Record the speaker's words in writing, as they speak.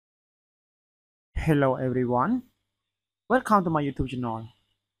Hello everyone, welcome to my YouTube channel.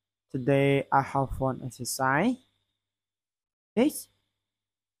 Today I have one exercise. H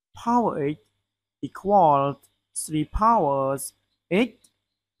power 8 equals 3 powers 8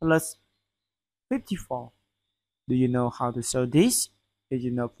 plus 54. Do you know how to solve this? If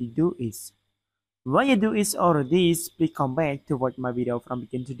you know, please do it. When you do it already, please come back to watch my video from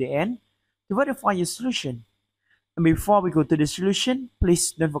beginning to the end to verify your solution. And before we go to the solution,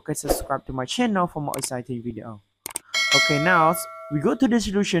 please don't forget to subscribe to my channel for more exciting video. Okay, now we go to the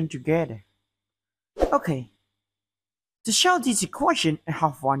solution together. Okay, to solve this equation, I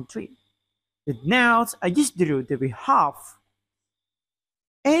have one trick. The nouns I just drew that we have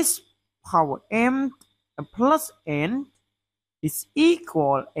s power m plus n is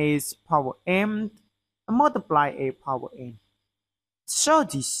equal s power m multiply a power n. So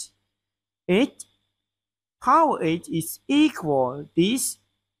this 8 power 8 is equal this.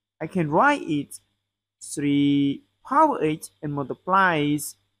 I can write it 3 power 8 and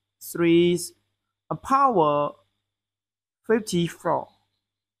multiplies 3 power 54.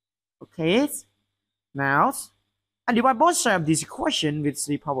 Okay, now I divide both sides of this equation with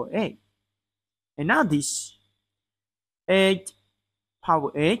 3 power 8. And now this 8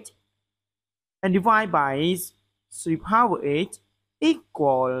 power 8 and divide by 3 power 8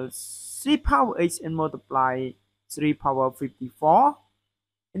 equals 3 power 8 and multiply 3 power 54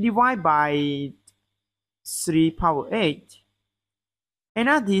 and divide by 3 power 8. And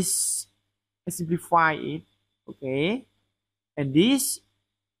now this, I simplify it, okay? And this,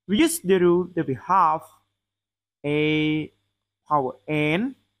 we use the rule that we have a power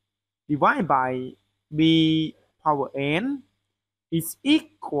n divided by b power n is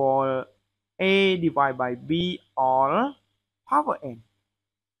equal a divided by b all power n.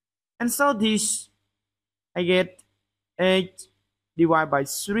 And so this, I get 8 divided by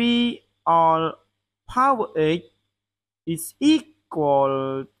 3 all power 8 is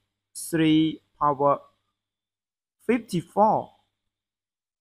equal 3 power 54.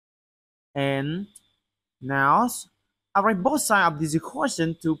 And now I write both sides of this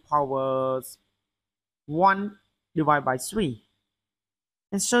equation to powers 1 divided by 3.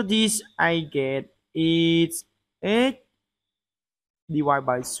 And so this I get is 8 divided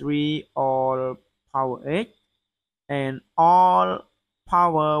by 3 all power 8 and all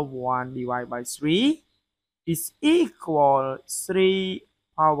power 1 divided by 3 is equal 3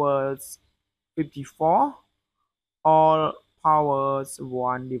 powers 54 all powers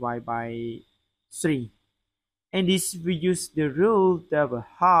 1 divided by 3. And this we use the rule that we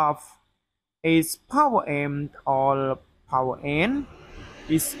have is power m all power n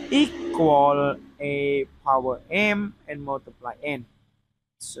is equal a power m and multiply n.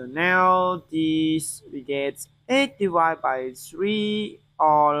 So now this we get 8 divided by 3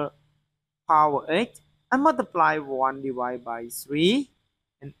 all power 8 and multiply 1 divided by 3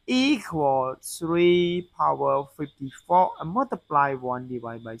 and equal 3 power 54 and multiply 1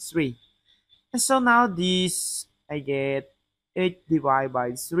 divided by 3. And so now this I get 8 divided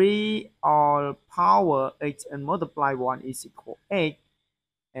by 3 all power 8 and multiply 1 is equal 8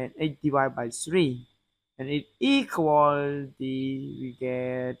 and 8 divided by 3 and it equal we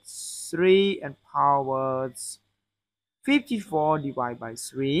get 3 and powers 54 divided by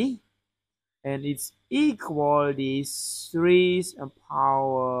 3 and it's equal this 3 and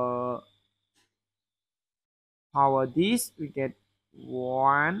power this we get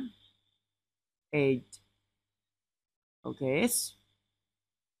 1 8. Okay,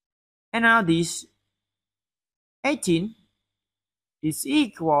 and now this 18 is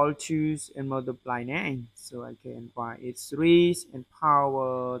equal to and multiply 9, so I can write it 3 and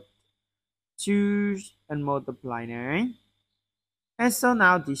power 2 and multiply 9. And so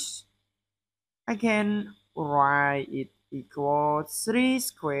now this I can write it equals 3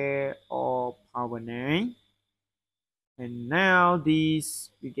 square or power 9. And now this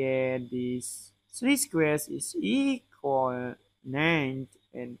we get this 3 squares is equal 9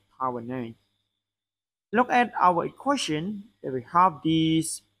 and power 9. Look at our equation that we have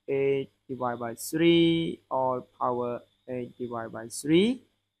this 8 divided by 3 all power 8 divided by 3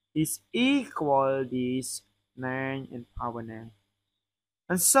 is equal this 9 and power 9.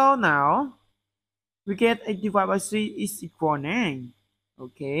 And so now we get 8 divided by 3 is equal 9.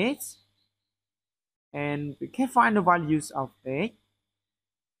 Okay, and we can find the values of 8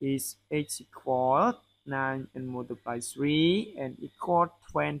 is 8 equal 9 and multiply 3 and equal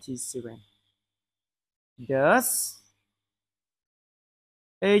 27. Thus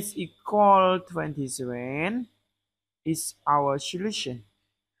 8 equal 27 is our solution.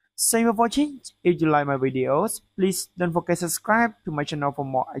 Thank you for watching. If you like my videos, please don't forget to subscribe to my channel for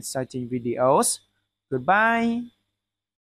more exciting videos. Goodbye.